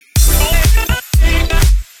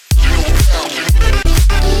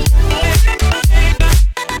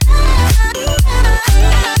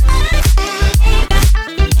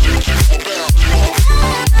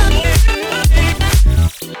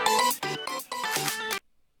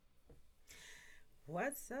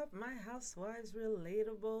What's up, my Housewives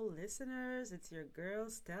Relatable listeners? It's your girl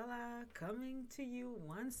Stella coming to you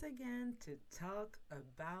once again to talk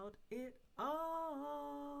about it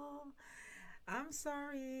all. I'm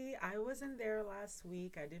sorry, I wasn't there last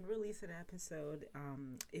week. I didn't release an episode.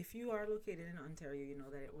 If you are located in Ontario, you know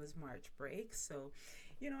that it was March break. So,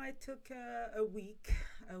 I took a week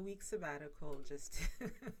sabbatical just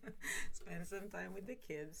to spend some time with the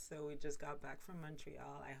kids. So we just got back from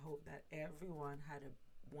Montreal. I hope that everyone had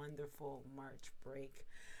a wonderful March break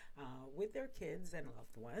with their kids and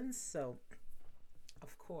loved ones. So,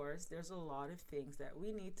 of course, there's a lot of things that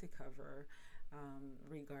we need to cover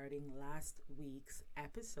regarding last week's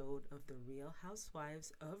episode of The Real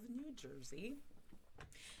Housewives of New Jersey.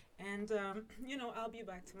 And, I'll be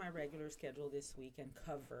back to my regular schedule this week and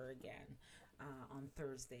cover again on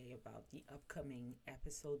Thursday about the upcoming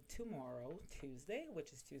episode tomorrow, Tuesday,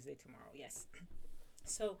 which is Tuesday tomorrow, yes.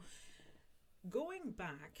 So, going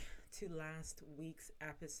back to last week's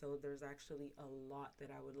episode, there's actually a lot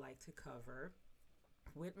that I would like to cover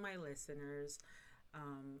with my listeners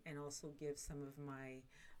and also give some of my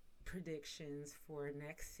predictions for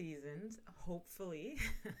next season, hopefully.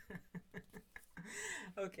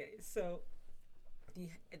 Okay, so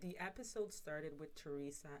the episode started with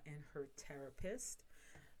Teresa and her therapist.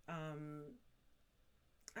 Um,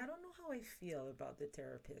 I don't know how I feel about the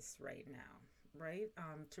therapist right now, right?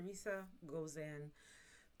 Teresa goes in,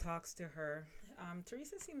 talks to her.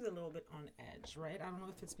 Teresa seems a little bit on edge, right? I don't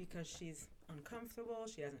know if it's because she's uncomfortable.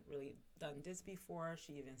 She hasn't really done this before.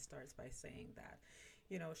 She even starts by saying that,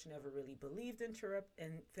 she never really believed in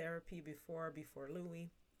therapy before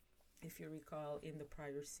Louis. If you recall, in the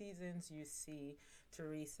prior seasons, you see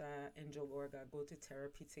Teresa and Joe Gorga go to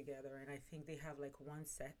therapy together, and I think they have like one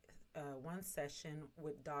session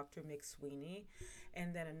with Dr. McSweeney,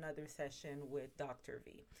 and then another session with Dr.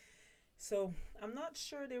 V. So I'm not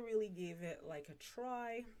sure they really gave it like a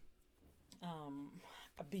try um,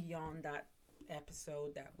 beyond that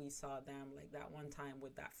episode that we saw them like that one time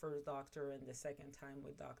with that first doctor and the second time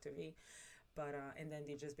with Dr. V. But and then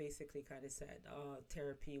they just basically kind of said,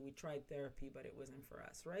 therapy, we tried therapy, but it wasn't for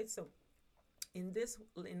us, right? So in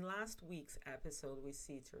last week's episode, we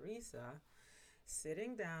see Teresa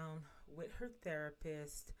sitting down with her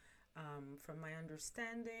therapist. From my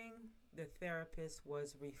understanding, the therapist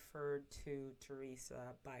was referred to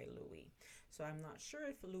Teresa by Louis. So I'm not sure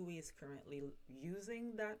if Louis is currently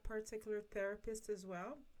using that particular therapist as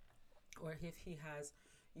well, or if he has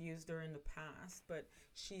used her in the past, but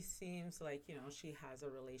she seems like, she has a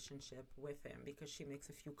relationship with him because she makes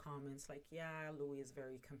a few comments like, yeah, Louis is a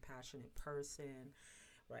very compassionate person.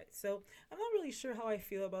 Right. So I'm not really sure how I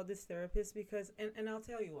feel about this therapist because, and I'll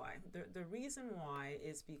tell you why. The reason why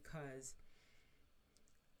is because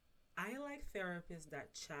I like therapists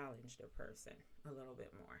that challenge the person a little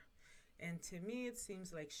bit more. And to me, it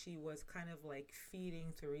seems like she was kind of like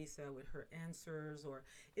feeding Teresa with her answers, or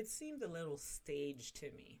it seemed a little staged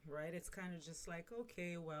to me, right? It's kind of just like,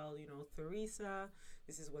 okay, well, Teresa,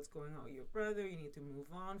 this is what's going on with your brother. You need to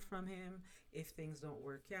move on from him if things don't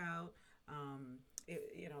work out.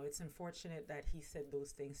 It's unfortunate that he said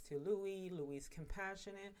those things to Louis. Louis is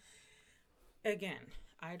compassionate. Again,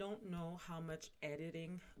 I don't know how much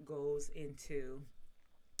editing goes into,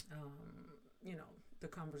 you know, the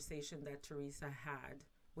conversation that Teresa had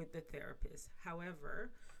with the therapist. However,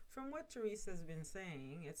 from what Teresa's been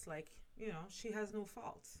saying, it's like, she has no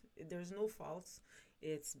faults. There's no faults.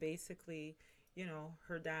 It's basically,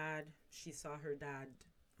 her dad, she saw her dad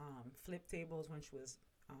flip tables when she was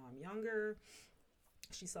younger.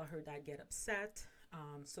 She saw her dad get upset.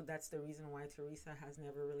 So that's the reason why Teresa has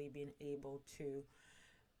never really been able to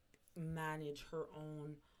manage her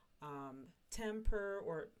own temper,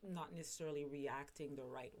 or not necessarily reacting the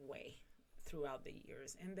right way throughout the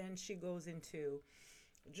years. And then she goes into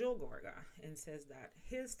Joe Gorga and says that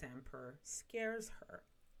his temper scares her.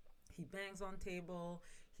 He bangs on table.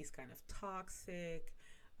 He's kind of toxic.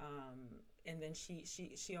 And then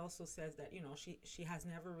she also says that, she has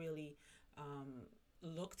never really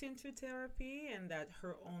looked into therapy, and that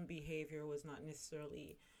her own behavior was not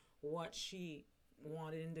necessarily what she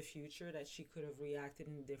wanted in the future, that she could have reacted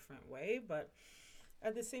in a different way. But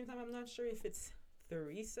at the same time, I'm not sure if it's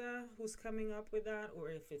Teresa who's coming up with that, or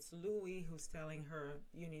if it's Louis who's telling her,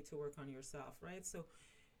 you need to work on yourself, right? So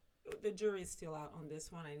the jury is still out on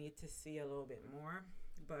this one. I need to see a little bit more.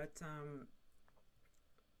 But,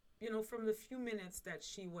 from the few minutes that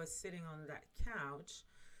she was sitting on that couch,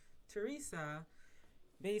 Teresa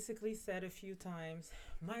basically said a few times,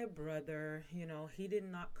 my brother, he did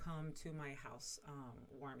not come to my house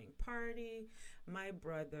warming party. My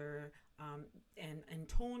brother and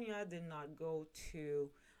Antonia did not go to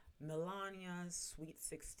Melania's Sweet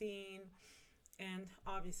 16. And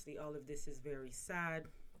obviously, all of this is very sad.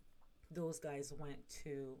 Those guys went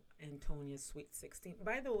to Antonia's Sweet 16.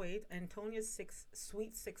 By the way, Antonia's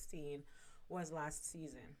Sweet 16 was last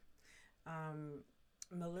season.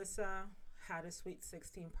 Melissa had a Sweet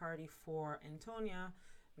 16 party for Antonia.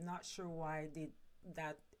 Not sure why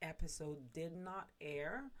that episode did not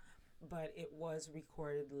air, but it was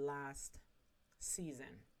recorded last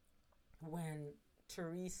season when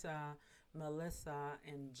Teresa, Melissa,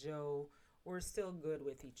 and Joe were still good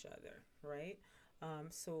with each other, right?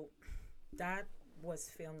 So that was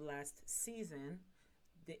filmed last season.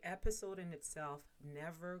 The episode in itself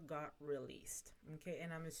never got released. Okay,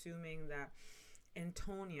 and I'm assuming that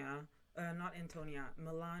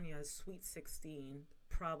Melania's Sweet 16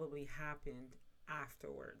 probably happened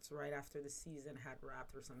afterwards, right after the season had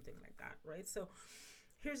wrapped or something like that, right? So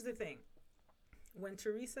here's the thing. When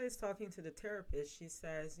Teresa is talking to the therapist, she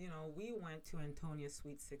says, we went to Antonia's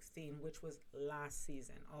Sweet 16, which was last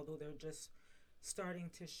season, although they're just starting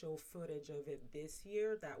to show footage of it this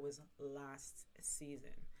year. That was last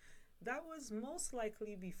season. That was most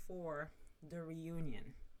likely before the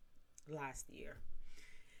reunion last year.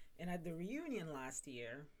 And at the reunion last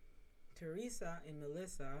year, Teresa and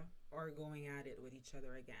Melissa are going at it with each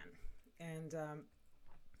other again. And,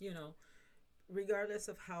 regardless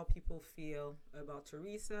of how people feel about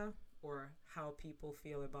Teresa or how people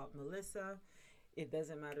feel about Melissa, it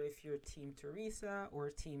doesn't matter if you're Team Teresa or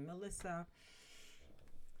Team Melissa.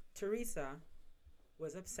 Teresa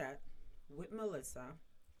was upset with Melissa,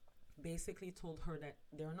 basically told her that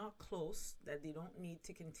they're not close, that they don't need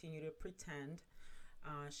to continue to pretend.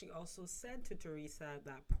 She also said to Teresa at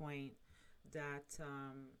that point that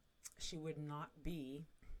she would not be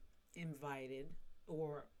invited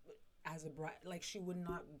or as a bride, like she would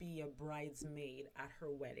not be a bridesmaid at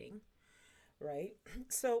her wedding, right?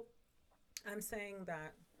 So I'm saying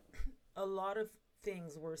that a lot of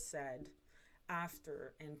things were said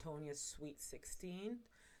after Antonia's Sweet 16.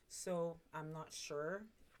 So I'm not sure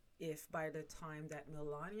if by the time that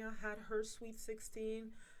Melania had her Sweet 16,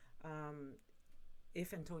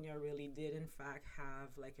 if Antonia really did in fact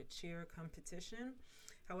have like a cheer competition.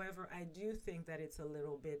 However, I do think that it's a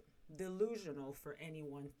little bit delusional for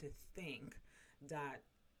anyone to think that,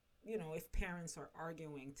 if parents are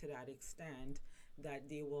arguing to that extent, that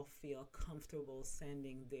they will feel comfortable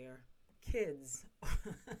sending their kids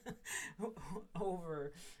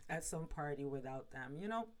over at some party without them.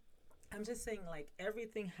 I'm just saying, like,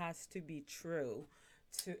 everything has to be true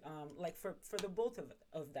to like for the both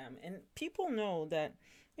of them. And people know that,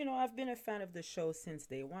 I've been a fan of the show since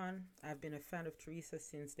day one. I've been a fan of Teresa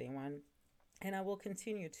since day one, and I will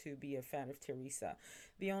continue to be a fan of Teresa.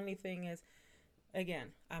 The only thing is, again,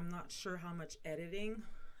 I'm not sure how much editing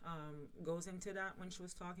goes into that when she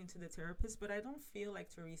was talking to the therapist, but I don't feel like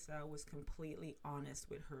Teresa was completely honest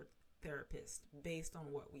with her therapist based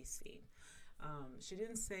on what we've seen. She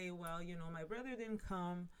didn't say, well, my brother didn't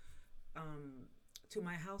come to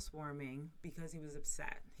my housewarming because he was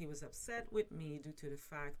upset. He was upset with me due to the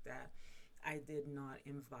fact that I did not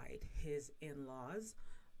invite his in-laws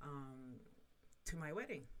to my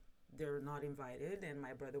wedding. They're not invited, and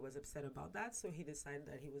my brother was upset about that, so he decided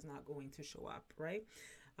that he was not going to show up, right?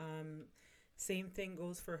 Same thing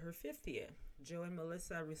goes for her 50th. Joe and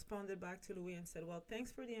Melissa responded back to Louis and said, well,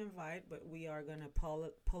 thanks for the invite, but we are going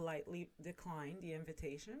to politely decline the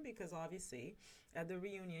invitation because obviously at the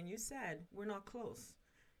reunion you said we're not close.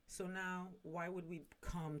 So now why would we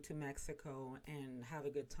come to Mexico and have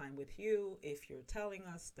a good time with you if you're telling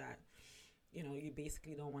us that, you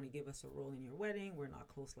basically don't want to give us a role in your wedding? We're not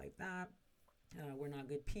close like that. We're not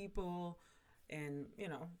good people, and,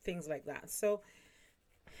 things like that. So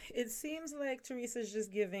it seems like Teresa's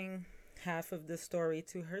just giving half of the story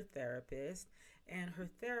to her therapist, and her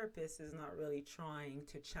therapist is not really trying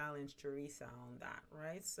to challenge Teresa on that,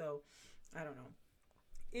 right? So I don't know.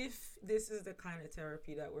 If this is the kind of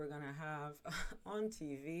therapy that we're going to have on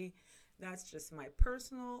TV, that's just my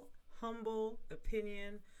personal, humble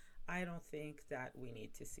opinion. I don't think that we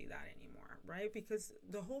need to see that anymore, right? Because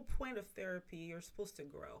the whole point of therapy, you're supposed to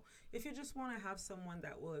grow. If you just want to have someone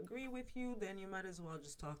that will agree with you, then you might as well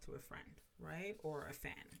just talk to a friend, right? Or a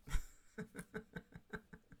fan.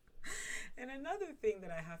 And another thing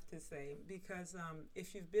that I have to say, because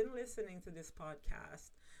if you've been listening to this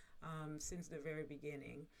podcast since the very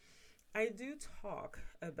beginning, I do talk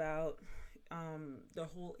about the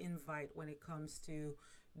whole invite when it comes to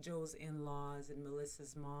Joe's in-laws and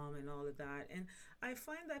Melissa's mom and all of that. And I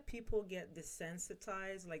find that people get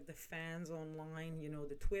desensitized, like the fans online,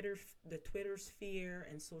 the Twitter sphere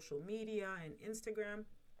and social media and Instagram.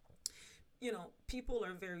 People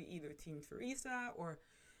are very either Team Teresa or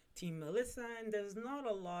Team Melissa, and there's not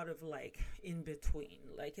a lot of like in between.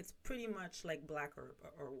 Like it's pretty much like black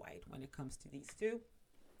or white when it comes to these two.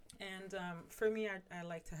 And for me, I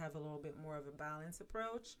like to have a little bit more of a balanced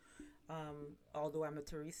approach. Although I'm a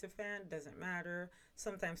Teresa fan, doesn't matter.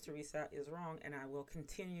 Sometimes Teresa is wrong, and I will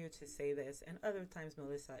continue to say this. And other times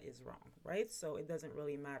Melissa is wrong, right? So it doesn't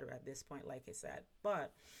really matter at this point, like I said.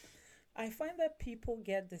 But I find that people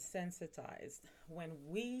get desensitized when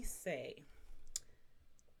we say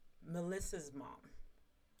Melissa's mom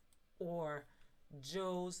or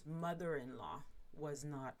Joe's mother-in-law was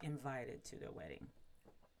not invited to the wedding.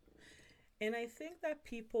 And I think that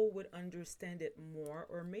people would understand it more,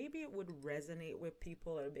 or maybe it would resonate with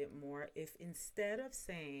people a bit more if instead of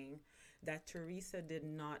saying that Teresa did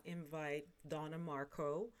not invite Donna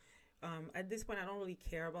Marco, at this point, I don't really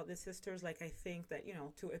care about the sisters. Like, I think that,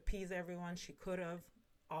 to appease everyone, she could have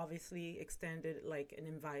obviously extended like an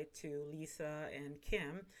invite to Lisa and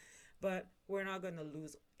Kim, but we're not going to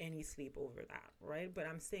lose any sleep over that, right? But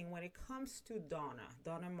I'm saying when it comes to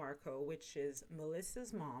Donna Marco, which is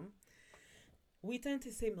Melissa's mom, we tend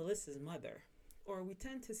to say Melissa's mother, or we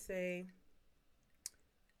tend to say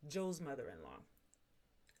Joe's mother-in-law.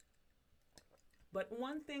 But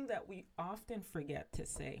one thing that we often forget to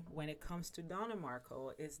say when it comes to Donna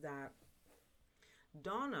Marco is that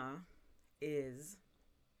Donna is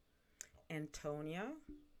Antonia,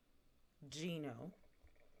 Gino,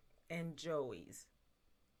 and Joey's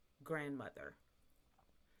grandmother.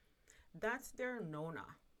 That's their Nona.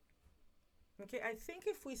 Okay, I think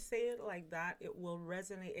if we say it like that, it will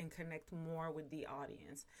resonate and connect more with the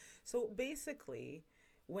audience. So basically,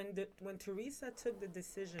 when Teresa took the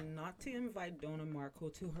decision not to invite Donna Marco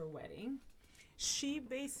to her wedding, she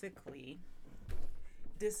basically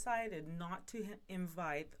decided not to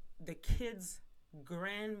invite the kid's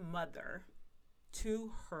grandmother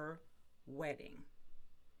to her wedding.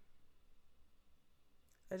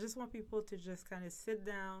 I just want people to just kind of sit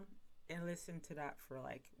down and listen to that for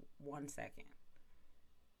like 1 second.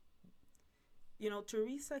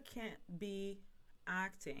 Teresa can't be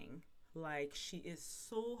acting like she is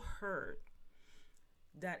so hurt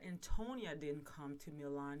that Antonia didn't come to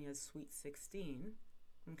Melania's Sweet 16,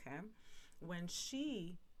 okay, when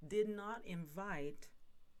she did not invite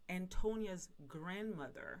Antonia's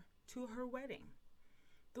grandmother to her wedding.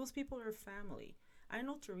 Those people are family. I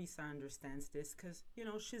know Teresa understands this because,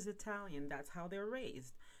 she's Italian. That's how they're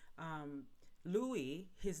raised. Louis,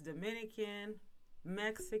 he's Dominican,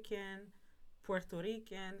 Mexican, Puerto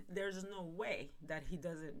Rican. There's no way that he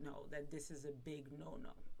doesn't know that this is a big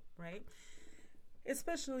no-no, right?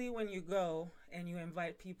 Especially when you go and you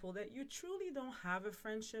invite people that you truly don't have a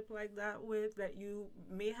friendship like that with, that you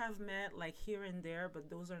may have met like here and there,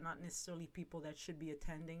 but those are not necessarily people that should be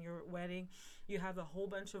attending your wedding. You have a whole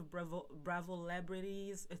bunch of Bravo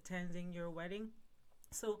celebrities attending your wedding.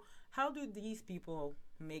 So how do these people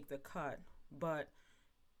make the cut? But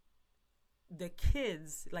the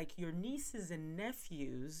kids, like your nieces and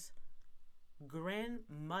nephews,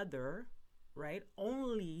 grandmother, right,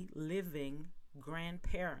 only living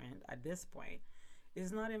grandparent at this point,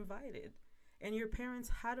 is not invited. And your parents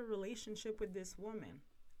had a relationship with this woman.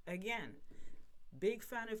 Again, big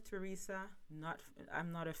fan of Teresa.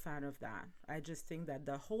 I'm not a fan of that. I just think that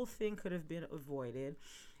the whole thing could have been avoided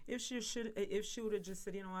if she would have just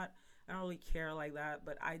said, you know what, I don't really care like that,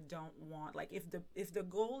 but I don't want, like, if the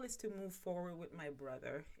goal is to move forward with my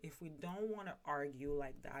brother, if we don't want to argue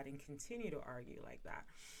like that and continue to argue like that,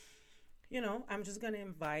 I'm just going to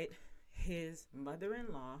invite his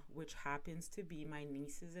mother-in-law, which happens to be my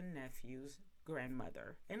nieces and nephews'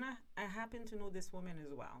 grandmother. And I happen to know this woman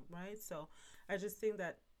as well, right? So I just think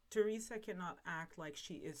that Teresa cannot act like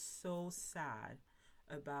she is so sad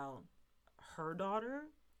about her daughter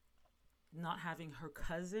not having her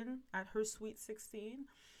cousin at her Sweet 16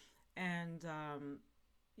 and,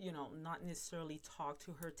 not necessarily talk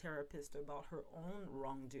to her therapist about her own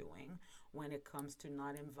wrongdoing when it comes to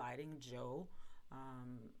not inviting Joe,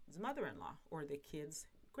 his mother-in-law, or the kid's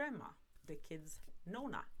grandma, the kid's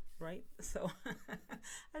Nona, right? So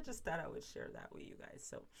I just thought I would share that with you guys.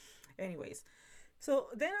 So anyways, so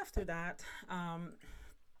then after that,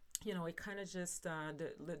 it kind of just,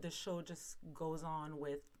 the show just goes on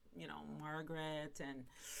with, Margaret and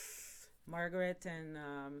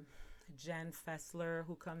Jen Fessler,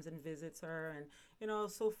 who comes and visits her. And,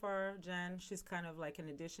 so far, Jen, she's kind of like an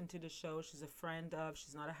addition to the show. She's a friend of,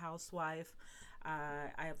 she's not a housewife.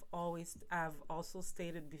 I've also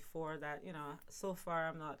stated before that, so far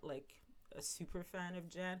I'm not like a super fan of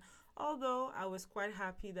Jen. Although I was quite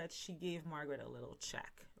happy that she gave Margaret a little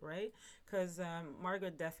check, right? Because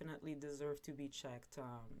Margaret definitely deserved to be checked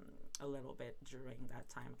a little bit during that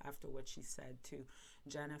time after what she said to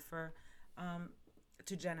Jennifer.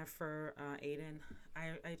 Aiden,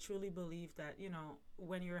 I truly believe that,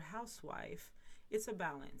 when you're a housewife, it's a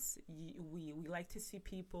balance. We like to see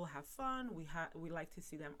people have fun. We like to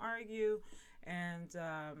see them argue, and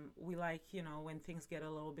we like, when things get a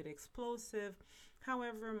little bit explosive.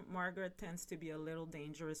 However, Margaret tends to be a little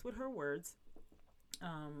dangerous with her words.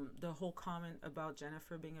 The whole comment about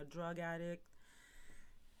Jennifer being a drug addict,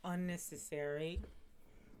 unnecessary,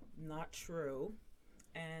 not true,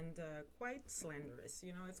 and quite slanderous.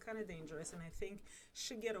 It's kind of dangerous, and I think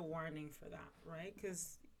should get a warning for that, right?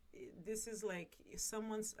 Because this is like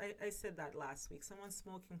I said that last week, someone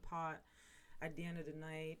smoking pot at the end of the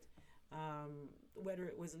night, whether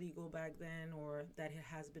it was legal back then or that it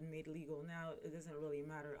has been made legal now, it doesn't really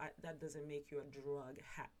matter. That doesn't make you a drug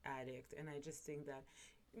addict. And I just think that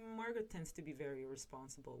Margaret tends to be very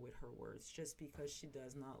responsible with her words just because she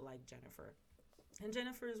does not like Jennifer. And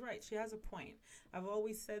Jennifer is right. She has a point. I've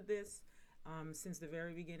always said this since the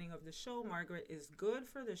very beginning of the show. Margaret is good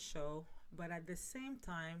for the show, but at the same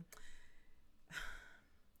time,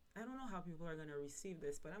 I don't know how people are going to receive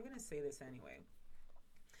this, but I'm going to say this anyway.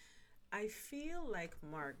 I feel like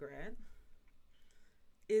Margaret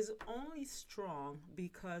is only strong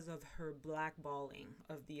because of her blackballing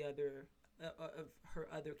of the other of her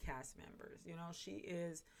other cast members. She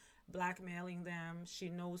is blackmailing them. She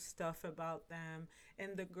knows stuff about them,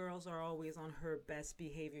 and the girls are always on her best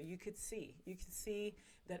behavior. You could see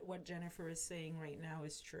that what Jennifer is saying right now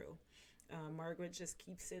is true. Margaret just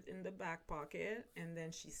keeps it in the back pocket, and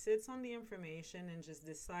then she sits on the information and just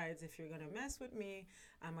decides, if you're going to mess with me,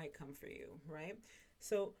 I might come for you, right?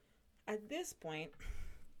 So at this point,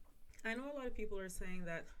 I know a lot of people are saying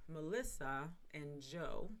that Melissa and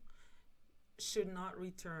Joe should not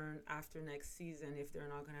return after next season if they're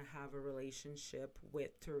not going to have a relationship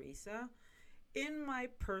with Teresa. In my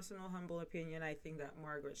personal humble opinion, I think that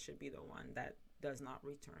Margaret should be the one that does not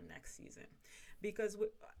return next season, because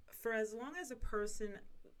for as long as a person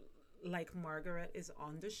like Margaret is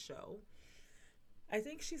on the show, I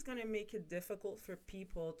think she's going to make it difficult for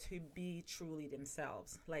people to be truly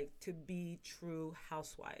themselves, like to be true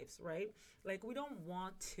housewives, right? Like, we don't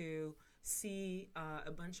want to see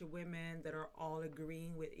a bunch of women that are all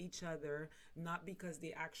agreeing with each other, not because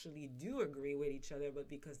they actually do agree with each other, but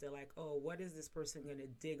because they're like, oh, what is this person going to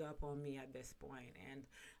dig up on me at this point? And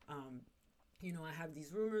I have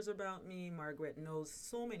these rumors about me. Margaret knows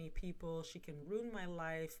so many people. She can ruin my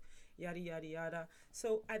life, yada, yada, yada.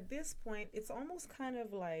 So at this point, it's almost kind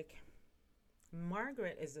of like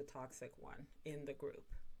Margaret is the toxic one in the group,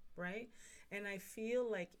 right? And I feel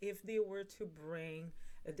like if they were to bring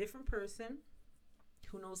a different person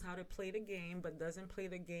who knows how to play the game but doesn't play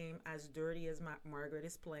the game as dirty as Margaret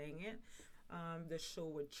is playing it, the show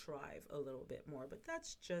would thrive a little bit more. But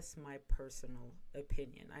that's just my personal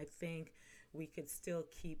opinion. I think we could still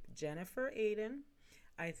keep Jennifer Aiden.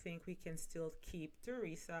 I think we can still keep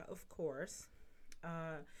Teresa, of course.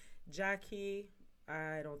 Jackie,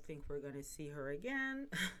 I don't think we're going to see her again.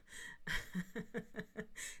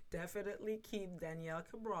 Definitely keep Danielle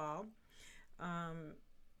Cabral.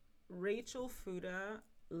 Rachel Fuda,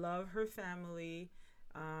 love her family.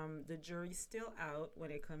 The jury's still out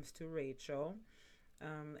when it comes to Rachel.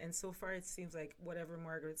 And so far it seems like whatever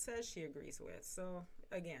Margaret says, she agrees with. So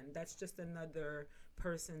again, that's just another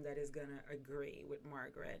person that is going to agree with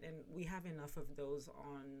Margaret. And we have enough of those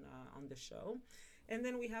on the show. And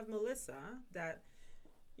then we have Melissa that,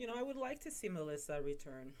 I would like to see Melissa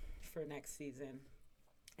return for next season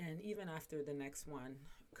and even after the next one.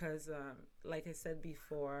 Because like I said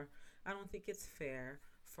before, I don't think it's fair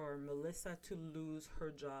for Melissa to lose her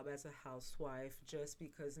job as a housewife just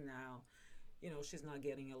because now, she's not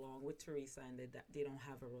getting along with Teresa and they don't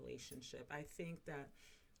have a relationship. I think that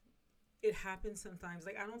it happens sometimes.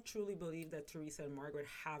 Like, I don't truly believe that Teresa and Margaret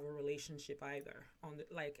have a relationship either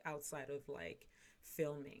outside of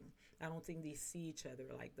filming. I don't think they see each other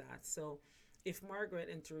like that. So if Margaret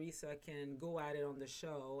and Teresa can go at it on the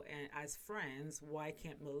show and as friends, why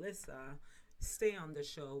can't Melissa stay on the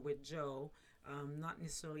show with Joe, not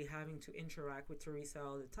necessarily having to interact with Teresa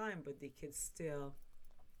all the time, but they could still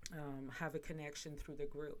have a connection through the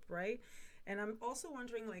group, right? And I'm also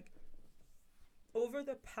wondering, over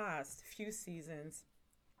the past few seasons,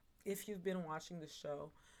 if you've been watching the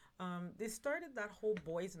show, they started that whole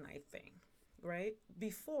boys' night thing, right?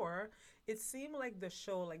 Before, it seemed like the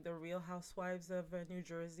show, like the Real Housewives of New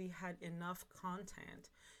Jersey, had enough content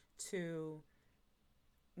to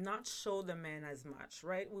not show the men as much,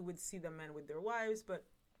 right? We would see the men with their wives, but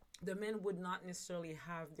the men would not necessarily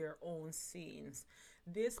have their own scenes.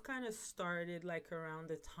 This kind of started like around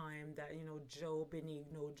the time that, Joe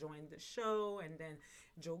Benigno joined the show, and then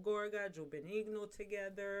Joe Gorga, Joe Benigno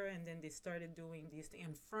together, and then they started doing these things,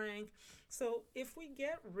 and Frank. So if we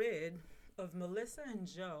get rid of Melissa and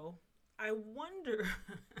Joe, I wonder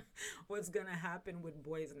what's going to happen with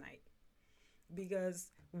Boys Night,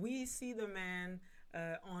 because we see the man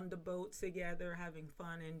on the boat together having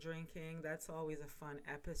fun and drinking. That's always a fun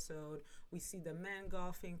episode. We see the men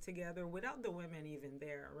golfing together without the women even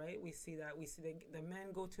there, right? We see that. We see the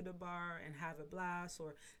men go to the bar and have a blast,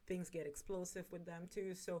 or things get explosive with them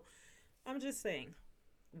too. So I'm just saying,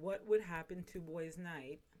 what would happen to Boys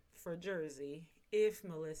Night for Jersey if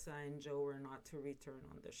Melissa and Joe were not to return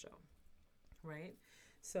on the show, right?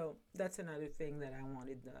 So that's another thing that I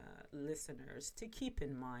wanted the listeners to keep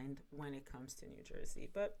in mind when it comes to New Jersey.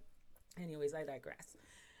 But, anyways, I digress.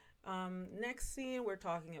 Next scene, we're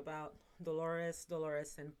talking about Dolores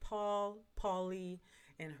and Paulie,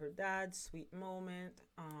 and her dad. Sweet moment.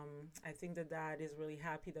 I think the dad is really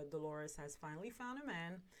happy that Dolores has finally found a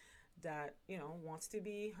man that wants to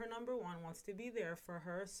be her number one, wants to be there for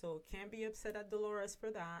her. So can't be upset at Dolores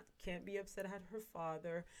for that. Can't be upset at her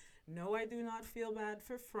father. No, I do not feel bad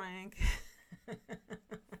for Frank.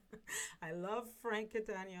 I love Frank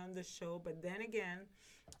Catania on the show, but then again,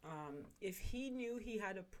 if he knew he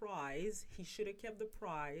had a prize, he should have kept the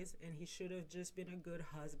prize, and he should have just been a good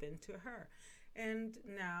husband to her. And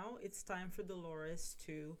now it's time for Dolores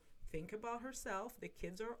to think about herself. The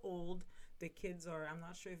kids are old. The kids are, I'm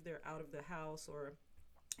not sure if they're out of the house or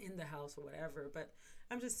in the house or whatever, but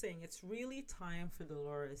I'm just saying it's really time for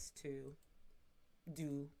Dolores to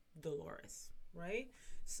do Dolores, right?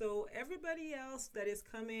 So everybody else that is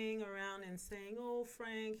coming around and saying, oh,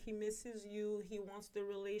 Frank, he misses you, he wants the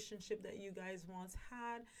relationship that you guys once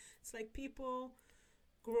had, it's like, people,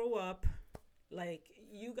 grow up. Like,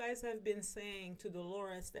 you guys have been saying to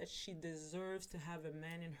Dolores that she deserves to have a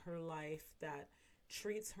man in her life that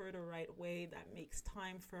treats her the right way, that makes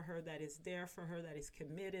time for her, that is there for her, that is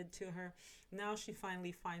committed to her. Now she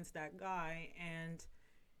finally finds that guy, and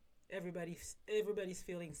everybody's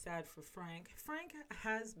feeling sad for Frank. Frank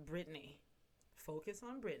has Brittany. Focus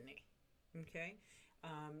on Brittany. Okay?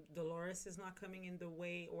 Dolores is not coming in the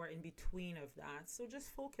way or in between of that. So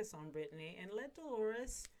just focus on Brittany and let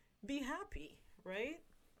Dolores be happy, right?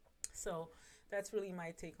 So that's really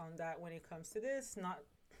my take on that when it comes to this. Not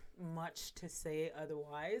much to say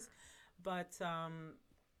otherwise. But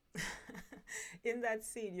in that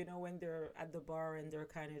scene, when they're at the bar and they're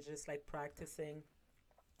kind of just like practicing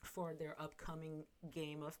for their upcoming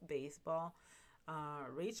game of baseball,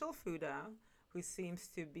 Rachel Fuda, who seems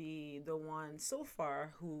to be the one so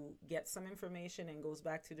far who gets some information and goes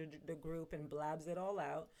back to the group and blabs it all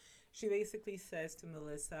out, she basically says to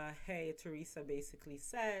Melissa, hey, Teresa basically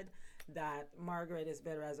said that Margaret is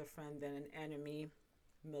better as a friend than an enemy.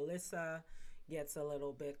 Melissa gets a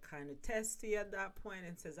little bit kind of testy at that point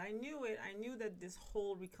and says, I knew it. I knew that this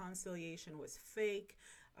whole reconciliation was fake.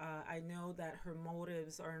 I know that her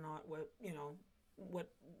motives are not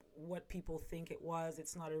what people think it was.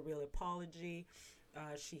 It's not a real apology.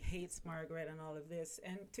 She hates Margaret and all of this.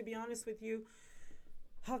 And to be honest with you,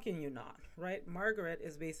 how can you not, right? Margaret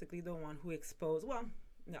is basically the one who exposed, well,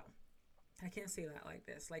 no, I can't say that like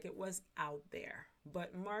this. Like, it was out there.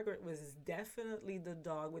 But Margaret was definitely the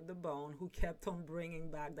dog with the bone who kept on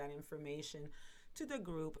bringing back that information to the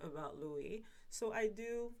group about Louis. So I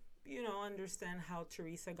do, understand how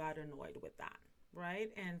Teresa got annoyed with that,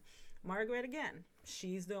 right? And Margaret, again,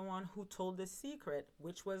 she's the one who told the secret,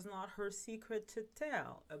 which was not her secret to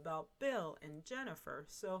tell, about Bill and Jennifer.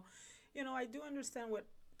 So, I do understand what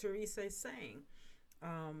Teresa is saying.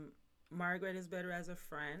 Margaret is better as a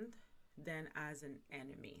friend than as an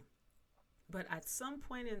enemy. But at some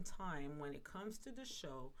point in time, when it comes to the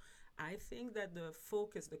show, I think that the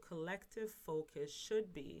collective focus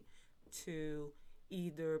should be to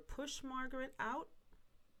either push Margaret out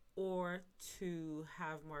or to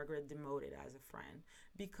have Margaret demoted as a friend,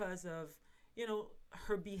 because of,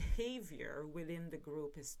 her behavior within the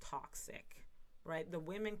group is toxic, right? The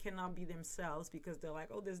women cannot be themselves because they're like,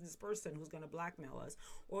 oh, there's this person who's going to blackmail us,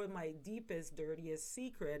 or my deepest, dirtiest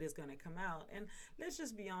secret is going to come out. And let's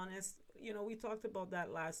just be honest, we talked about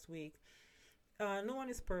that last week. No one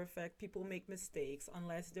is perfect. People make mistakes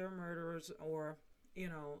unless they're murderers or,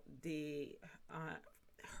 they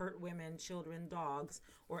hurt women, children, dogs,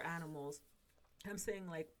 or animals. I'm saying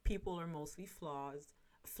like people are mostly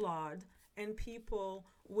flawed, and people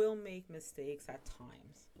will make mistakes at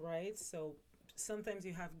times, right? So sometimes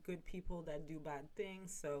you have good people that do bad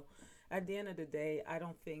things. So at the end of the day, I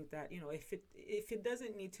don't think that, if it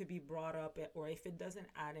doesn't need to be brought up, or if it doesn't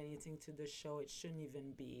add anything to the show, it shouldn't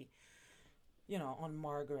even be, on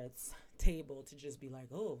Margaret's table to just be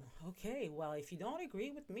like, oh, okay, well, if you don't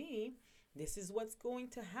agree with me, this is what's going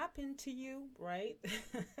to happen to you, right?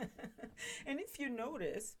 And if you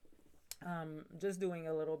notice, just doing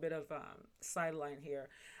a little bit of sideline here,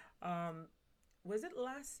 um, was it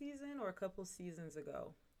last season or a couple seasons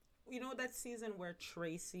ago? That season where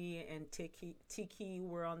Tracy and Tiki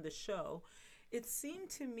were on the show. It seemed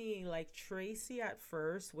to me like Tracy at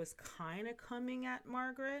first was kind of coming at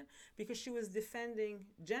Margaret because she was defending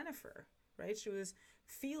Jennifer, right? She was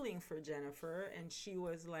feeling for Jennifer, and she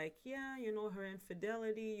was like, yeah, her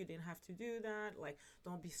infidelity, you didn't have to do that. Like,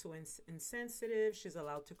 don't be so insensitive. She's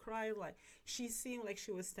allowed to cry. Like, she seemed like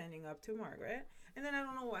she was standing up to Margaret. And then I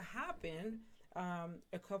don't know what happened.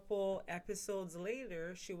 A couple episodes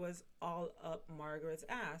later, she was all up Margaret's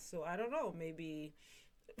ass. So I don't know, maybe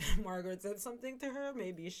Margaret said something to her.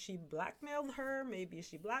 Maybe she blackmailed her. Maybe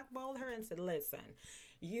she blackballed her and said, listen,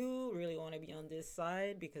 you really want to be on this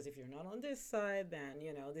side, because if you're not on this side, then,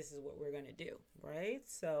 this is what we're going to do, right?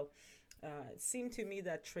 So it seemed to me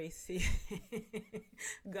that Tracy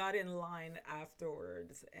got in line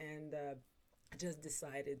afterwards and just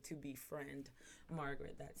decided to befriend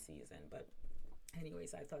Margaret that season. But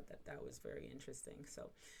anyways, I thought that was very interesting. So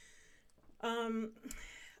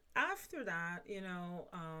after that,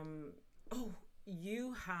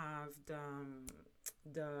 you have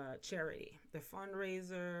the charity, the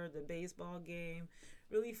fundraiser, the baseball game,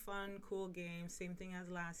 really fun, cool game. Same thing as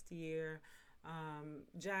last year.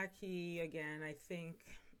 Jackie, again, I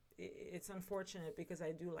think it's unfortunate because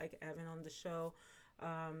I do like Evan on the show.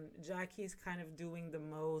 Jackie's kind of doing the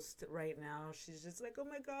most right now. She's just like, oh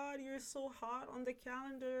my God, you're so hot on the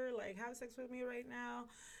calendar. Like, have sex with me right now.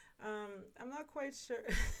 I'm not quite sure.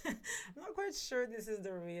 I'm not quite sure this is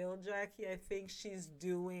the real Jackie. I think she's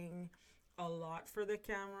doing a lot for the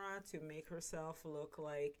camera to make herself look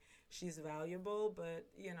like she's valuable. But,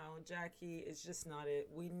 Jackie is just not it.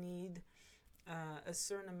 We need a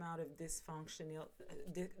certain amount of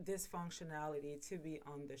dysfunctionality to be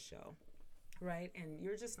on the show, right? And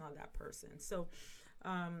you're just not that person. So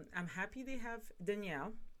I'm happy they have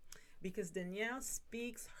Danielle, because Danielle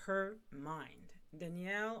speaks her mind.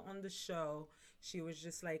 Danielle on the show, she was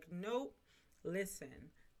just like, nope,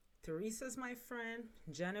 listen, Teresa's my friend,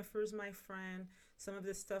 Jennifer's my friend. Some of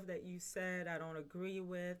the stuff that you said, I don't agree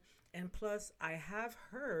with. And plus, I have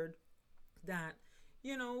heard that,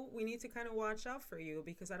 we need to kind of watch out for you,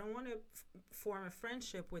 because I don't want to form a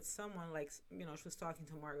friendship with someone like, she was talking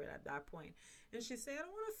to Margaret at that point. And she said, I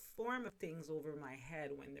don't want to form things over my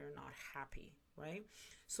head when they're not happy, right?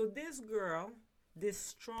 So this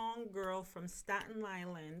strong girl from Staten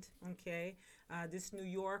Island, okay, this New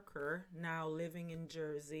Yorker now living in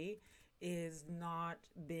Jersey, is not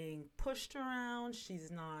being pushed around. She's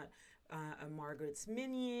not a Margaret's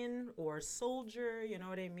minion or soldier, you know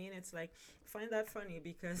what I mean? It's like, I find that funny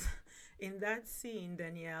because in that scene,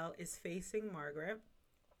 Danielle is facing Margaret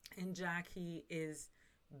and Jackie is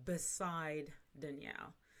beside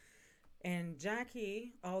Danielle. And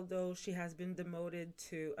Jackie, although she has been demoted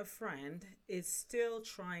to a friend, is still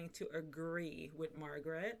trying to agree with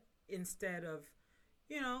Margaret instead of,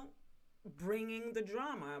 bringing the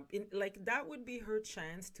drama. Like, that would be her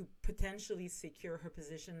chance to potentially secure her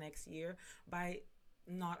position next year by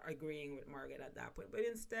not agreeing with Margaret at that point. But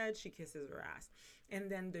instead, she kisses her ass. And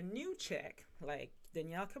then the new chick, like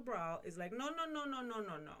Danielle Cabral, is like, no, no, no, no, no,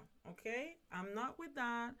 no, no. Okay? I'm not with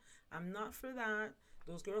that. I'm not for that.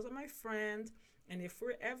 Those girls are my friend. And if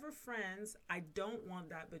we're ever friends, I don't want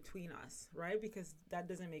that between us, right? Because that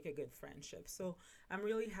doesn't make a good friendship. So I'm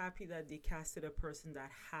really happy that they casted a person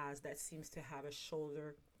that seems to have a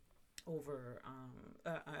shoulder over,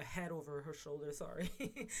 a head over her shoulder, sorry.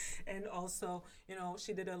 And also,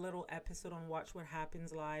 she did a little episode on Watch What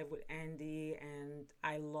Happens Live with Andy, and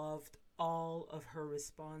I loved all of her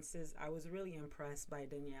responses. I was really impressed by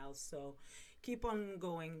Danielle. So keep on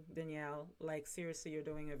going, Danielle. Like, seriously, you're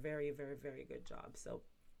doing a very, very, very good job. So,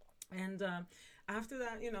 and after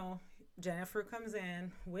that, Jennifer comes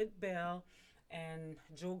in with Bill and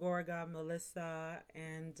Joe Gorga, Melissa,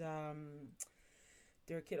 and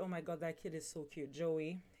their kid. Oh my God, that kid is so cute,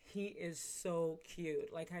 Joey. He is so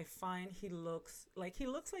cute. Like I find he looks like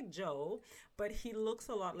Joe, but he looks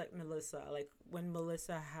a lot like Melissa. Like when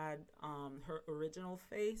Melissa had her original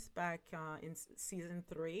face back in season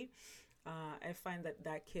 3, I find that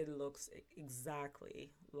that kid looks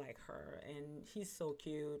exactly like her, and he's so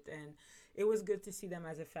cute. And it was good to see them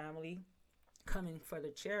as a family coming for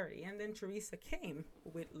the charity. And then Teresa came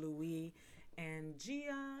with Louis and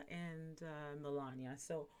Gia and Melania.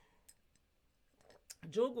 So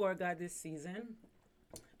Joe Gorga this season,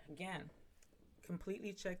 again,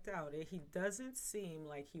 completely checked out. He doesn't seem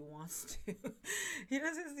like he wants to. He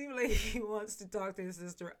doesn't seem like he wants to talk to his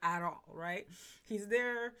sister at all, right? He's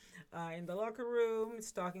there in the locker room.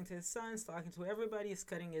 He's talking to his son. He's talking to everybody. He's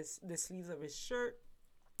cutting the sleeves of his shirt.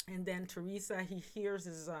 And then Teresa, he hears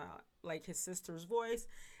his sister's voice,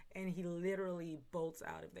 and he literally bolts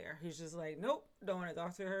out of there. He's just like, nope, don't want to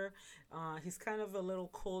talk to her. He's kind of a little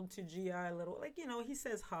cold to Gia, a little like, he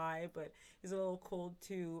says hi, but he's a little cold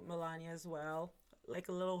to Melania as well. Like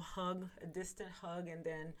a little hug, a distant hug, and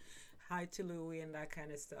then hi to Louis and that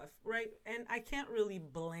kind of stuff, right? And I can't really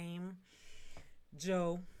blame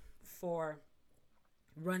Joe for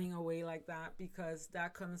running away like that, because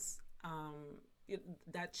that comes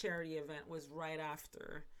that charity event was right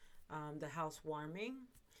after the housewarming,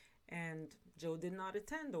 and Joe did not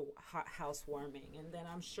attend the housewarming. And then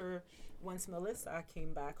I'm sure once Melissa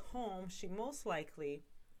came back home, she most likely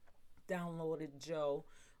downloaded Joe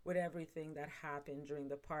with everything that happened during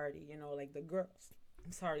the party, like the girls.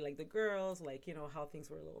 I'm sorry, like the girls, like, how things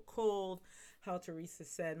were a little cold, how Teresa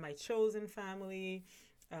said, my chosen family,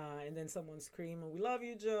 and then someone screaming, we love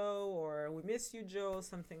you, Joe, or we miss you, Joe,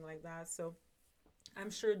 something like that. So I'm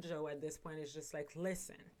sure Joe at this point is just like,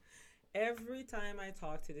 listen, every time I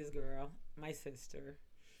talk to this girl, my sister,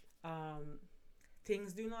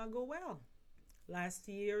 things do not go well. Last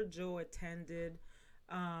year, Joe attended,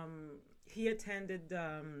 he attended,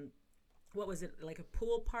 what was it, like a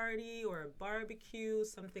pool party or a barbecue,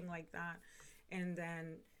 something like that. And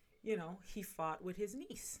then, he fought with his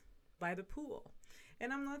niece by the pool.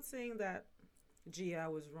 And I'm not saying that Gia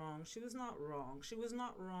was wrong. She was not wrong. She was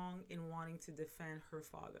not wrong in wanting to defend her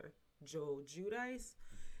father, Joe Giudice,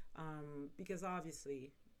 because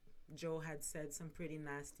obviously Joe had said some pretty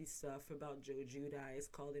nasty stuff about Joe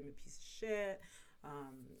Giudice, called him a piece of shit,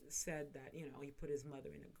 said that, he put his mother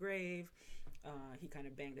in a grave. He kind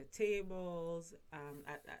of banged the tables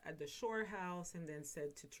at the Shore House, and then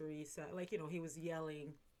said to Teresa, like, he was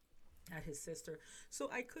yelling at his sister. So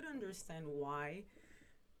I could understand why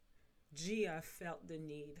Gia felt the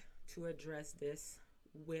need to address this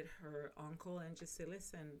with her uncle and just say,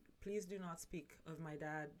 listen, please do not speak of my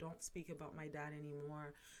dad. Don't speak about my dad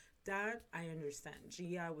anymore. That I understand.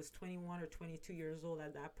 Gia was 21 or 22 years old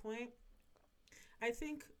at that point. I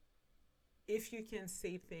think if you can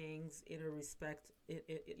say things in a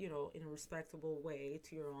in a respectable way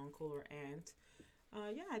to your uncle or aunt,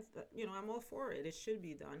 I'm all for it. It should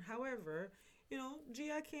be done. However,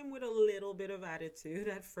 Gia came with a little bit of attitude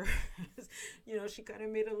at first. She kind of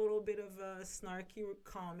made a little bit of a snarky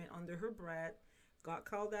comment under her breath, got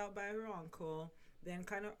called out by her uncle, then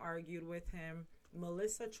kind of argued with him.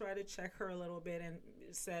 Melissa tried to check her a little bit and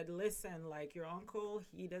said, listen, like, your uncle,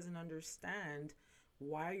 he doesn't understand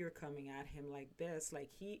why you're coming at him like this. Like,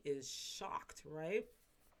 he is shocked, right?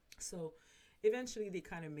 So eventually they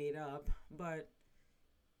kind of made up. But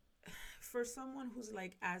for someone who's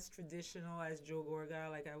like as traditional as Joe Gorga,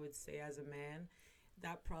 like I would say as a man,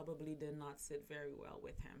 that probably did not sit very well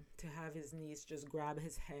with him. To have his niece just grab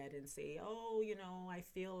his head and say, oh, I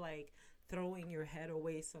feel like throwing your head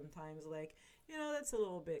away sometimes. Like, that's a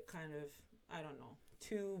little bit kind of, I don't know,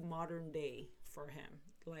 too modern day for him.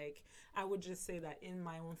 Like, I would just say that in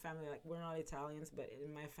my own family, like, we're not Italians, but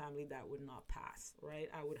in my family, that would not pass, right?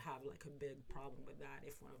 I would have like a big problem with that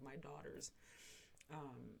if one of my daughters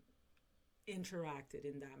interacted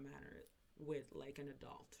in that manner with like an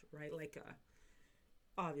adult, right? Like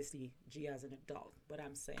obviously G as an adult, but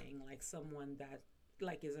I'm saying like someone that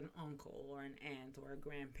like is an uncle or an aunt or a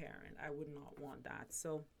grandparent. I would not want that.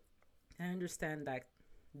 So I understand that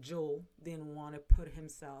Joe didn't want to put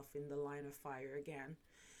himself in the line of fire again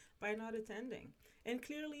by not attending. And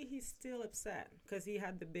clearly he's still upset because he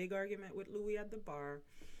had the big argument with Louis at the bar.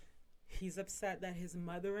 He's upset that his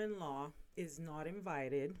mother-in-law is not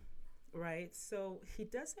invited, right? So he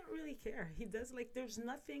doesn't really care. He does, like, there's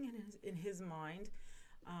nothing in his mind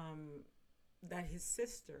that his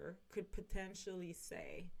sister could potentially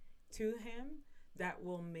say to him that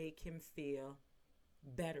will make him feel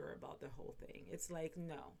better about the whole thing. It's like,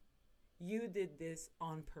 no, you did this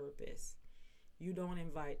on purpose. You don't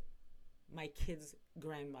invite my kid's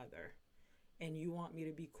grandmother. and you want me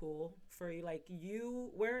to be cool for you. Like,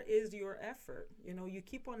 you, where is your effort? You know, you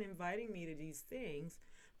keep on inviting me to these things,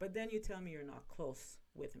 but then you tell me you're not close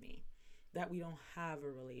with me, that we don't have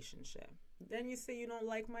a relationship. Then you say you don't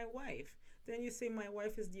like my wife. Then you say my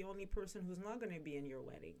wife is the only person who's not going to be in your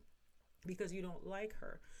wedding because you don't like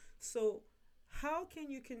her. So, how can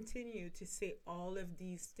you continue to say all of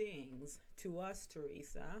these things to us,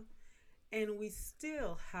 Teresa, and we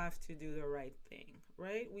still have to do the right thing,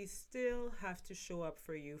 right? We still have to show up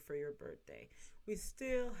for you for your birthday. We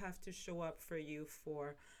still have to show up for you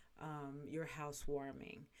for your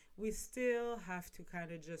housewarming. We still have to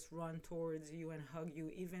kind of just run towards you and hug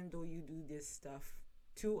you, even though you do this stuff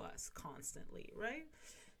to us constantly, right?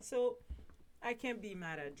 So I can't be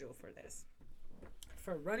mad at Joe for this,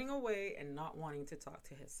 for running away and not wanting to talk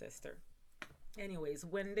to his sister. Anyways,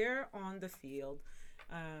 when they're on the field,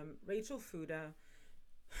 Rachel Fuda,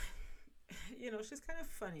 she's kind of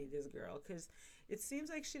funny, this girl, because it seems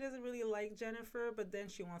like she doesn't really like Jennifer, but then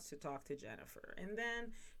she wants to talk to Jennifer. And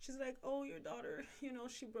then she's like, oh, your daughter,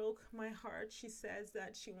 she broke my heart. She says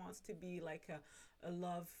that she wants to be like a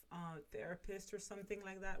love therapist or something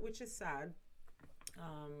like that, which is sad,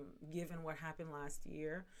 given what happened last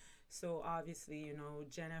year. So obviously,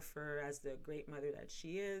 Jennifer, as the great mother that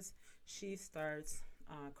she is, she starts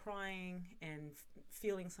crying and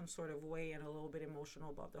feeling some sort of way and a little bit emotional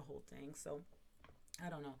about the whole thing. So I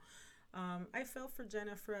don't know. I felt for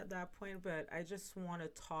Jennifer at that point, but I just want to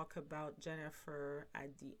talk about Jennifer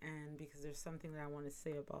at the end because there's something that I want to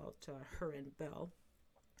say about her and Belle.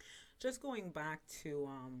 Just going back to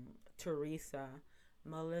Teresa,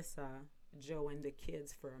 Melissa, Joe, and the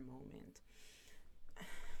kids for a moment.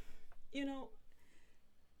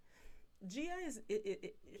 Gia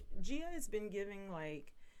has been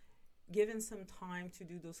given some time to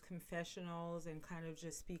do those confessionals and kind of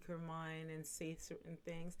just speak her mind and say certain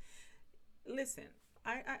things. Listen,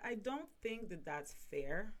 I don't think that that's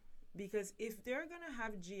fair, because if they're going to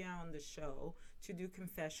have Gia on the show to do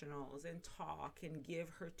confessionals and talk and give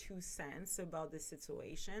her 2 cents about the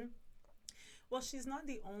situation, well, she's not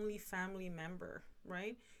the only family member,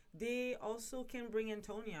 right? They also can bring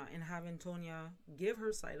Antonia and have Antonia give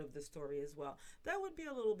her side of the story as well. That would be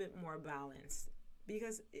a little bit more balanced,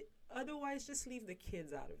 because otherwise just leave the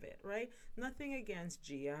kids out of it, right? Nothing against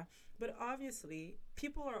Gia, but obviously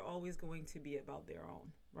people are always going to be about their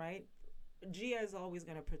own, right? Gia is always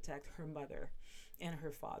going to protect her mother and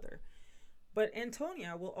her father, but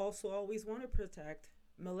Antonia will also always want to protect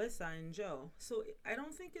Melissa and Joe. So I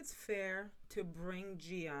don't think it's fair to bring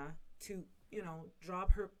Gia to,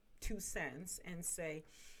 drop her 2 cents and say,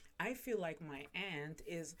 I feel like my aunt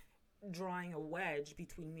is drawing a wedge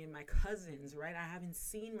between me and my cousins, right? I haven't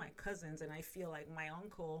seen my cousins, and I feel like my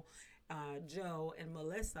uncle, Joe, and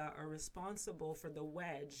Melissa are responsible for the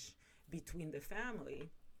wedge between the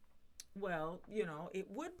family. Well,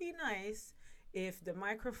 it would be nice if the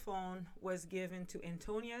microphone was given to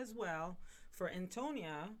Antonia as well, for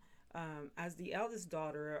Antonia, as the eldest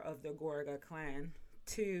daughter of the Gorga clan,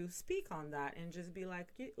 to speak on that and just be like,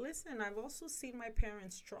 listen, I've also seen my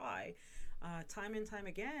parents try time and time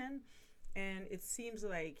again, and it seems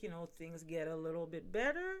like, things get a little bit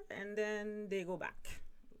better and then they go back,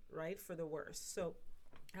 right, for the worse. So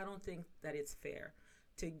I don't think that it's fair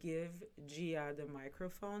to give Gia the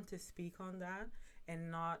microphone to speak on that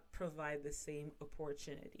and not provide the same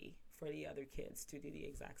opportunity for the other kids to do the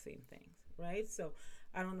exact same things, right? So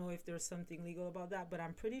I don't know if there's something legal about that, but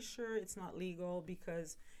I'm pretty sure it's not legal,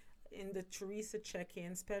 because in the Teresa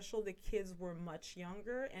check-in special, the kids were much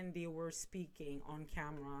younger and they were speaking on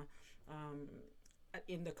camera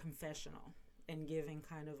in the confessional and giving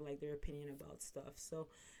kind of like their opinion about stuff. So,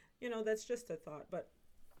 that's just a thought. But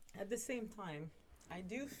at the same time, I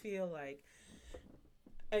do feel like,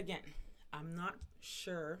 again, I'm not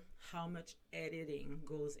sure how much editing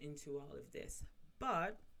goes into all of this,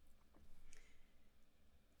 but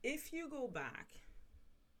if you go back,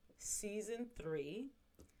 season 3,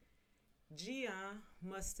 Gia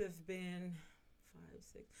must have been 5,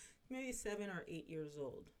 6, maybe 7 or 8 years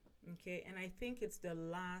old. Okay, and I think it's the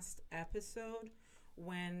last episode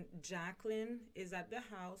when Jacqueline is at the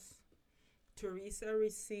house. Teresa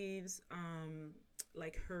receives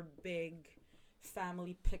like her big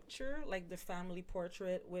family picture, like the family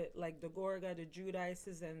portrait with like the Gorga, the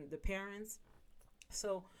Judices, and the parents.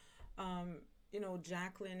 So,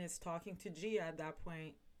 Jacqueline is talking to Gia at that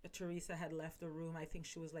point. Teresa had left the room. I think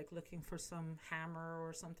she was like looking for some hammer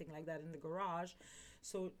or something like that in the garage.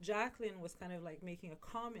 So Jacqueline was kind of like making a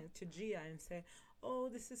comment to Gia and say, oh,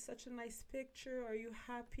 this is such a nice picture. Are you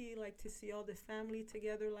happy like to see all the family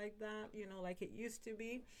together like that, like it used to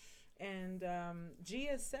be? And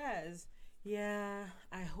Gia says, Yeah,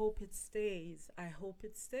 I hope it stays. I hope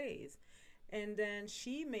it stays. And then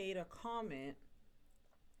she made a comment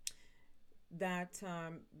that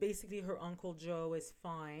basically her Uncle Joe is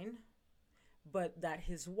fine, but that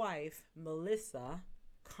his wife, Melissa,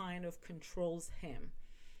 kind of controls him.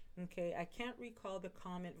 Okay, I can't recall the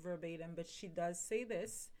comment verbatim, but she does say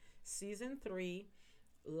this. Season 3,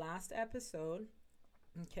 last episode,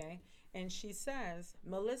 okay, and she says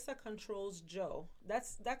Melissa controls Joe.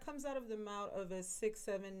 That comes out of the mouth of a 6,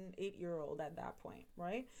 7, 8 year old at that point,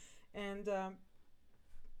 right? And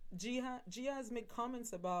Gia has made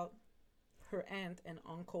comments about her aunt and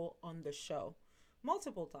uncle on the show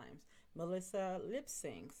multiple times. Melissa lip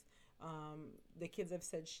syncs. The kids have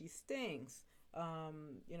said she stings.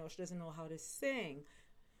 She doesn't know how to sing.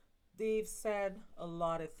 They've said a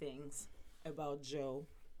lot of things about Joe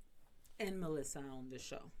and Melissa on the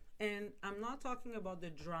show. And I'm not talking about the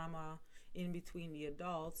drama in between the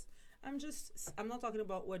adults. I'm not talking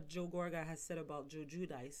about what Joe Gorga has said about Joe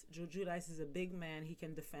Judice. Joe Judice is a big man, he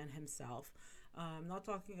can defend himself. I'm not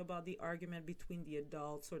talking about the argument between the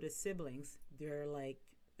adults or the siblings. They're like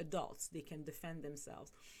adults, they can defend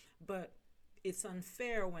themselves. But it's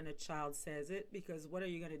unfair when a child says it, because what are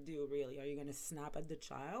you going to do really? Are you going to snap at the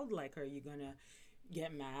child? Like, are you going to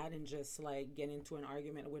get mad and just like get into an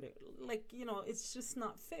argument with it? Like, it's just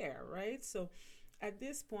not fair, right? So at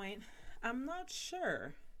this point, I'm not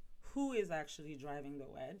sure who is actually driving the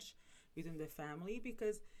wedge within the family,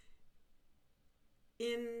 because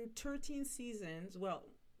in 13 seasons, well,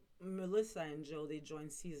 Melissa and Joe, they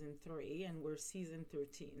joined season 3 and we're season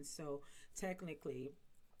 13. So technically,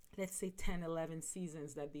 let's say 10, 11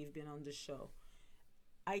 seasons that they've been on the show.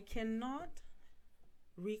 I cannot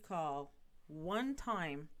recall one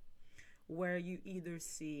time where you either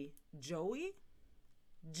see Joey,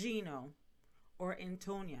 Gino, or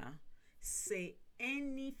Antonia say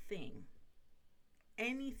anything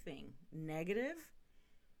negative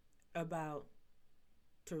about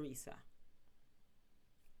Teresa,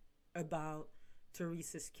 about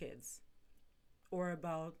Teresa's kids, or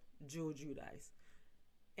about Joe Judice.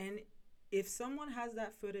 And if someone has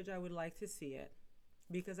that footage, I would like to see it,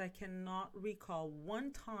 because I cannot recall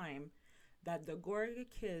one time that the Gorga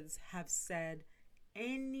kids have said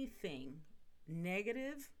anything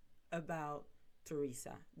negative about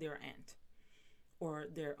Teresa, their aunt, or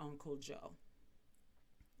their Uncle Joe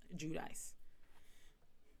Judice.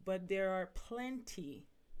 But there are plenty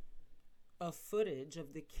of footage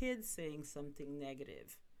of the kids saying something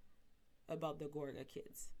negative about the Gorga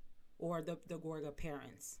kids or the Gorga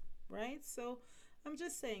parents, right? So I'm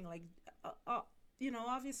just saying, like,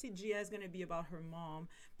 obviously Gia is going to be about her mom,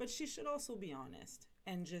 but she should also be honest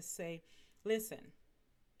and just say, listen,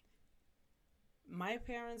 my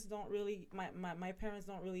parents don't really, my parents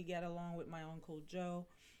don't really get along with my Uncle Joe.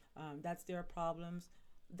 That's their problems.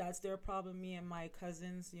 That's their problem. Me and my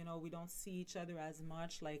cousins, we don't see each other as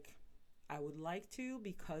much like I would like to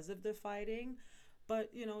because of the fighting.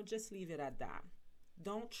 But, just leave it at that.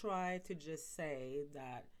 Don't try to just say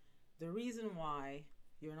that the reason why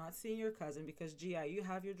you're not seeing your cousin, because Gia, you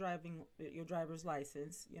have your driver's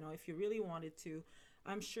license. If you really wanted to,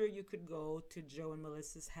 I'm sure you could go to Joe and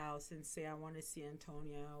Melissa's house and say, I want to see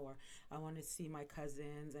Antonia, or I want to see my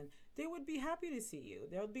cousins, and they would be happy to see you.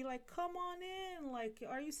 They'll be like, come on in. Like,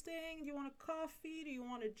 are you staying? Do you want a coffee? Do you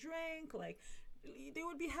want a drink? Like, they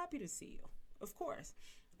would be happy to see you, of course.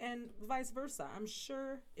 And vice versa. I'm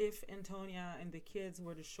sure if Antonia and the kids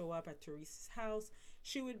were to show up at Teresa's house,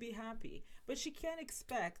 she would be happy. But she can't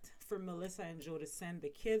expect for Melissa and Joe to send the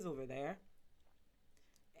kids over there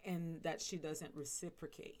and that she doesn't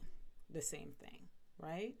reciprocate the same thing,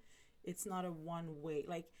 right? It's not a one way.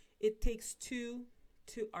 Like, it takes two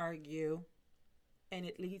to argue, and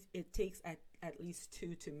it takes at least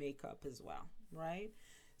two to make up as well, right?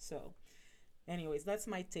 So anyways, that's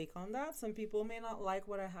my take on that. Some people may not like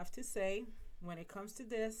what I have to say when it comes to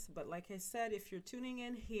this, but like I said, if you're tuning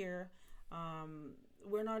in here,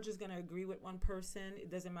 we're not just going to agree with one person. It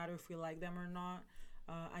doesn't matter if we like them or not.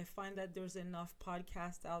 I find that there's enough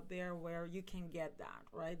podcasts out there where you can get that,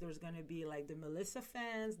 right? There's going to be like the Melissa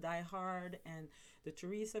fans, die hard, and the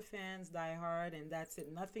Teresa fans, die hard, and that's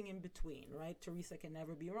it. Nothing in between, right? Teresa can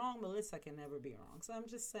never be wrong. Melissa can never be wrong. So I'm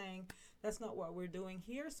just saying that's not what we're doing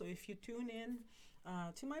here. So if you tune in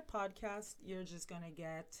to my podcast, you're just going to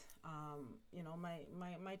get,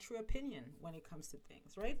 my true opinion when it comes to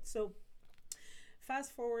things, right? So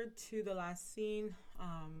fast forward to the last scene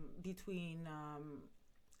between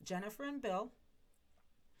Jennifer and Bill.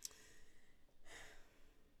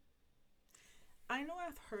 I know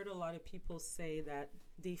I've heard a lot of people say that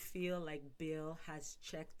they feel like Bill has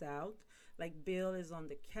checked out. Like Bill is on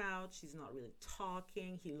the couch, he's not really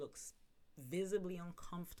talking, he looks visibly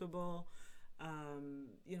uncomfortable.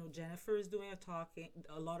 Jennifer is doing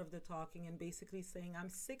a lot of the talking, and basically saying, I'm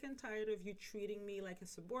sick and tired of you treating me like a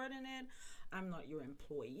subordinate. I'm not your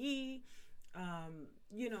employee. um,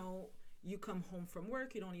 you know, you come home from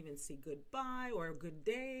work, you don't even say goodbye or a good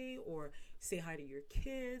day or say hi to your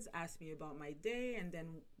kids, ask me about my day. And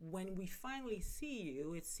then when we finally see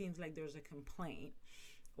you, it seems like there's a complaint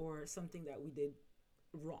or something that we did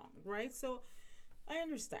wrong, right? So I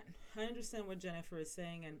understand. I understand what Jennifer is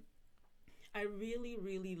saying. And I really,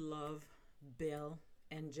 really love Bill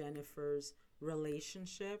and Jennifer's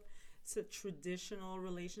relationship. It's a traditional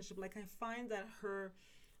relationship. Like, I find that her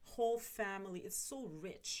whole family is so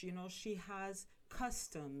rich. She has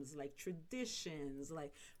customs, like traditions,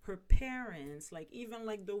 like her parents, like even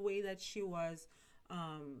like the way that she was,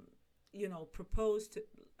 proposed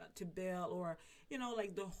to Bill, or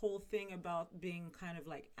like the whole thing about being kind of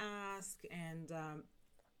like asked, and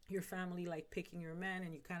your family like picking your man,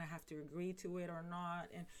 and you kind of have to agree to it or not.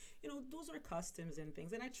 And those are customs and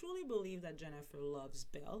things. And I truly believe that Jennifer loves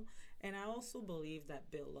Bill, and I also believe that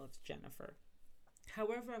Bill loves Jennifer.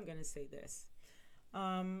 However, I'm going to say this.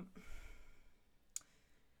 I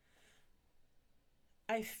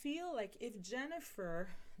feel like if Jennifer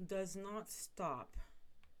does not stop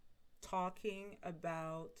talking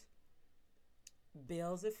about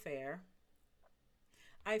Bill's affair,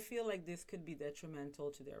 I feel like this could be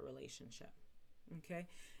detrimental to their relationship. Okay.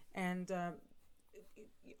 And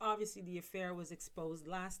obviously, the affair was exposed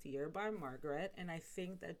last year by Margaret. And I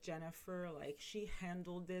think that Jennifer, like, she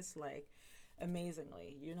handled this like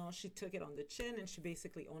amazingly. She took it on the chin, and she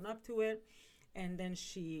basically owned up to it. And then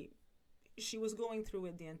she was going through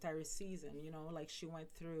it the entire season. Like, she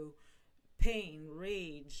went through pain,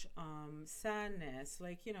 rage, sadness.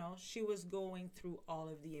 Like, she was going through all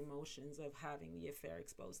of the emotions of having the affair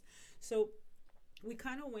exposed. So we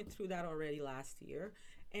kind of went through that already last year.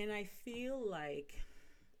 And I feel like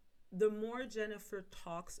the more Jennifer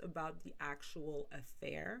talks about the actual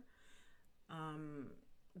affair,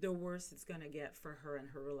 the worse it's going to get for her and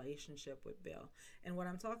her relationship with Bill. And what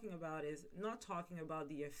I'm talking about is not talking about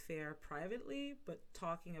the affair privately, but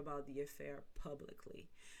talking about the affair publicly.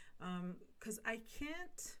 Because I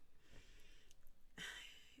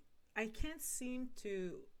can't seem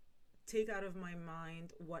to take out of my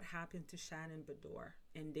mind what happened to Shannon Bedore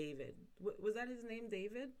and David. Was that his name,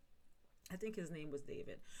 David? I think his name was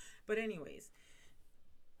David. But anyways,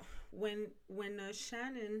 when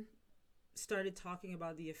Shannon started talking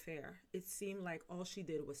about the affair, it seemed like all she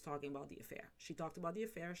did was talking about the affair. She talked about the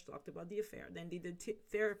affair. She talked about the affair. Then they did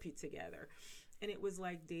therapy together. And it was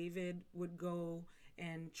like David would go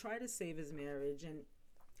and try to save his marriage. And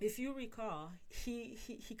if you recall, he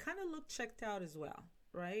kind of looked checked out as well,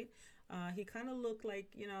 right? He kind of looked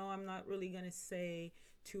like, I'm not really going to say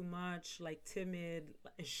too much, like timid,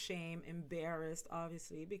 ashamed, embarrassed,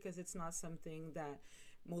 obviously, because it's not something that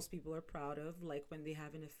most people are proud of, like when they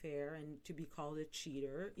have an affair and to be called a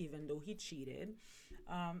cheater, even though he cheated.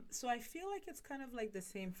 So I feel like it's kind of like the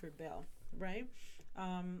same for Bill, right?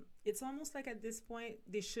 It's almost like at this point,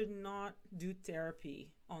 they should not do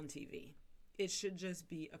therapy on TV. It should just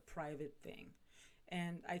be a private thing.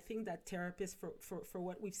 And I think that therapist, for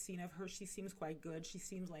what we've seen of her, she seems quite good. She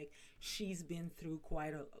seems like she's been through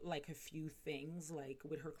quite a few things, like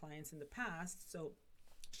with her clients in the past. So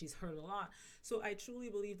she's heard a lot. So I truly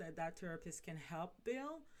believe that therapist can help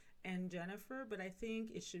Bill and Jennifer, but I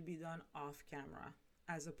think it should be done off camera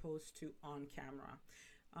as opposed to on camera.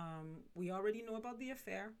 We already know about the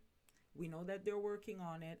affair. We know that they're working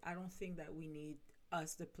on it. I don't think that we need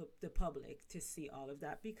us, the public, to see all of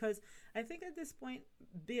that, because I think at this point,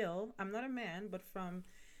 Bill, I'm not a man, but from,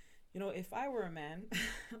 if I were a man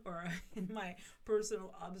or in my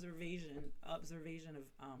personal observation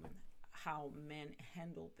of how men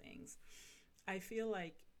handle things, I feel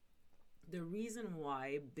like the reason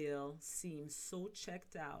why Bill seems so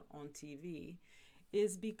checked out on TV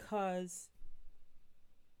is because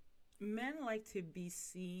men like to be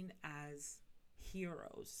seen as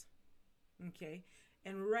heroes. Okay.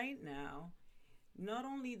 And right now, not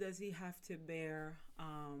only does he have to bear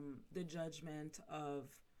the judgment of,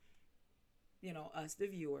 us, the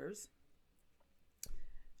viewers,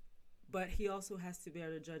 but he also has to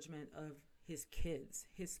bear the judgment of his kids,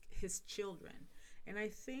 his children. And I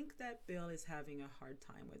think that Bill is having a hard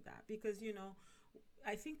time with that because,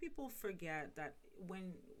 I think people forget that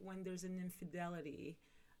when there's an infidelity,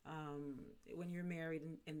 when you're married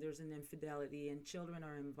and there's an infidelity and children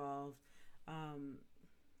are involved,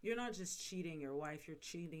 you're not just cheating your wife, you're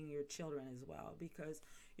cheating your children as well, because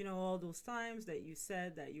all those times that you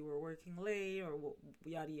said that you were working late or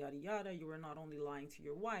yada, yada, yada, you were not only lying to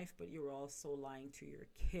your wife, but you were also lying to your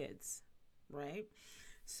kids, right?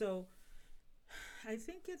 So I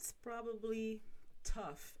think it's probably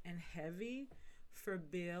tough and heavy for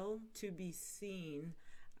Bill to be seen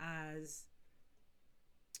as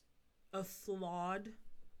a flawed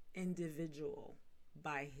individual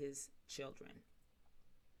by his children.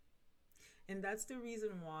 And that's the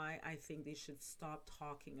reason why I think they should stop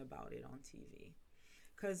talking about it on TV.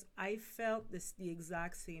 Because I felt the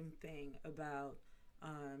exact same thing about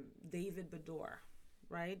David Bador,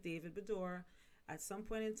 right? David Bador, at some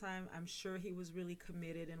point in time, I'm sure he was really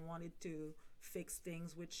committed and wanted to fix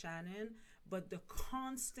things with Shannon. But the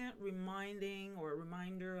constant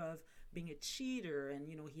reminder of being a cheater, and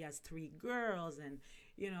he has three girls, and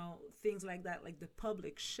things like that, like the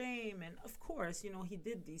public shame, and of course he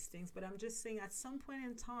did these things, but I'm just saying at some point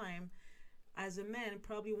in time, as a man,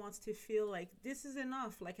 probably wants to feel like this is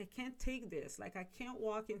enough, like I can't take this, like I can't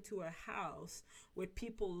walk into a house with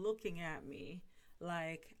people looking at me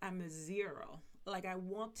like I'm a zero, like I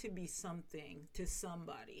want to be something to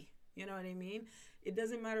somebody. You know what I mean? It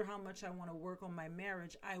doesn't matter how much I want to work on my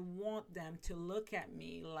marriage. I want them to look at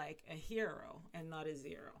me like a hero and not a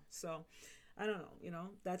zero. So I don't know,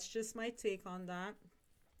 that's just my take on that.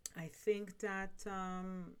 I think that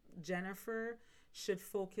Jennifer should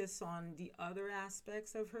focus on the other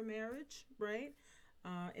aspects of her marriage, right?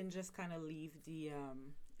 And just kind of leave the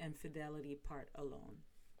infidelity part alone.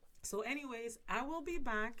 So anyways, I will be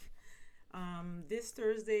back this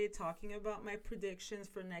Thursday talking about my predictions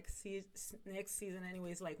for next season.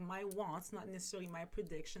 Anyways, like my wants, not necessarily my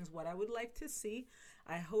predictions, what I would like to see.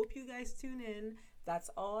 I hope you guys tune in.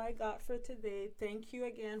 That's all I got for today. Thank you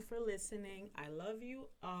again for listening. I love you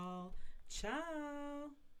all.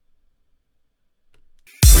 Ciao.